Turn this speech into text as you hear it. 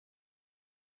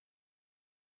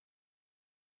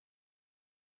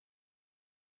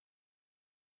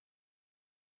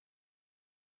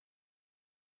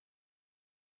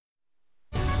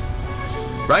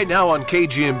Right now on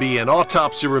KGMB, an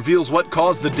autopsy reveals what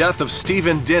caused the death of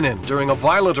Stephen Dinnan during a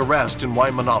violent arrest in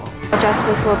Waimanalo.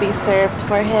 Justice will be served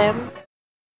for him.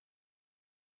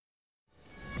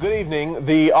 Good evening.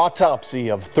 The autopsy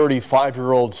of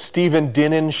 35-year-old Stephen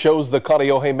Dinnan shows the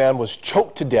Kaneohe man was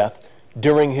choked to death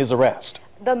during his arrest.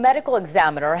 The medical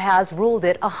examiner has ruled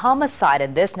it a homicide,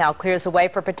 and this now clears the way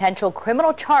for potential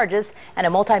criminal charges and a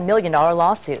multi-million-dollar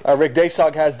lawsuit. Rick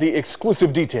Desog has the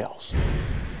exclusive details.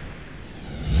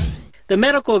 The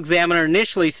medical examiner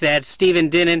initially said Stephen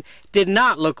Dinnan did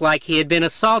not look like he had been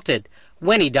assaulted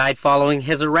when he died following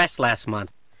his arrest last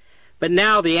month. But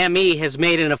now the ME has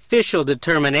made an official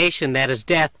determination that his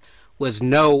death was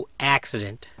no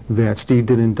accident. That Steve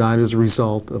Dinnan died as a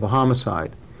result of a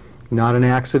homicide. Not an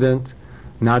accident,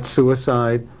 not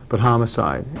suicide, but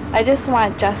homicide. I just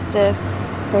want justice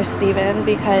for Stephen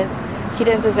because he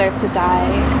didn't deserve to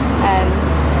die, and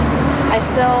I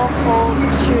still hold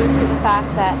true to the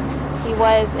fact that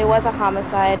it was a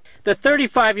homicide. The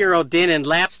 35-year-old Dinnan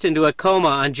lapsed into a coma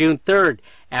on June 3rd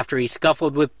after he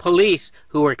scuffled with police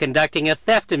who were conducting a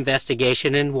theft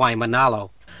investigation in Waimanalo.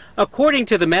 According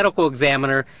to the medical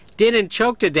examiner, Dinnan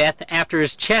choked to death after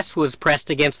his chest was pressed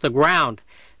against the ground.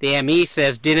 The ME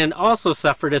says Dinnan also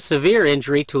suffered a severe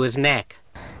injury to his neck.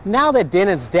 Now that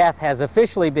Dinnan's death has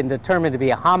officially been determined to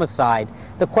be a homicide,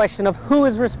 the question of who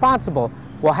is responsible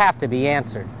will have to be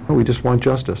answered. We just want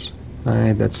justice.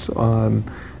 This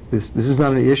is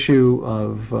not an issue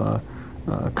of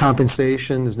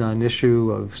compensation. This is not an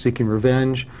issue of seeking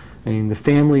revenge. The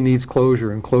family needs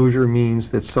closure, and closure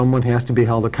means that someone has to be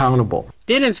held accountable.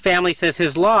 Dinnan's family says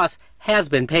his loss has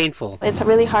been painful. It's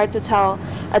really hard to tell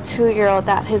a 2-year-old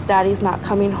that his daddy's not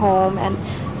coming home, and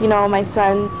my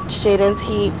son Shaden's,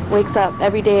 he wakes up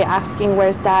every day asking,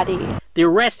 "Where's daddy?" The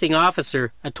arresting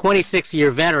officer, a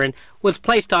 26-year veteran, was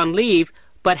placed on leave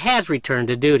but has returned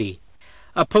to duty.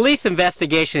 A police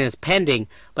investigation is pending,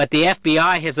 but the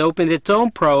FBI has opened its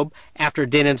own probe after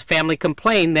Dinnan's family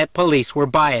complained that police were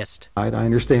biased. I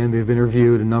understand they've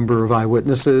interviewed a number of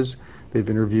eyewitnesses. They've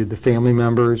interviewed the family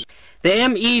members. The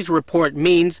ME's report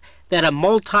means that a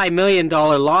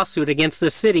multi-million-dollar lawsuit against the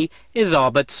city is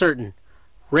all but certain.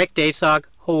 Rick Desog,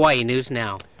 Hawaii News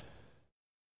Now.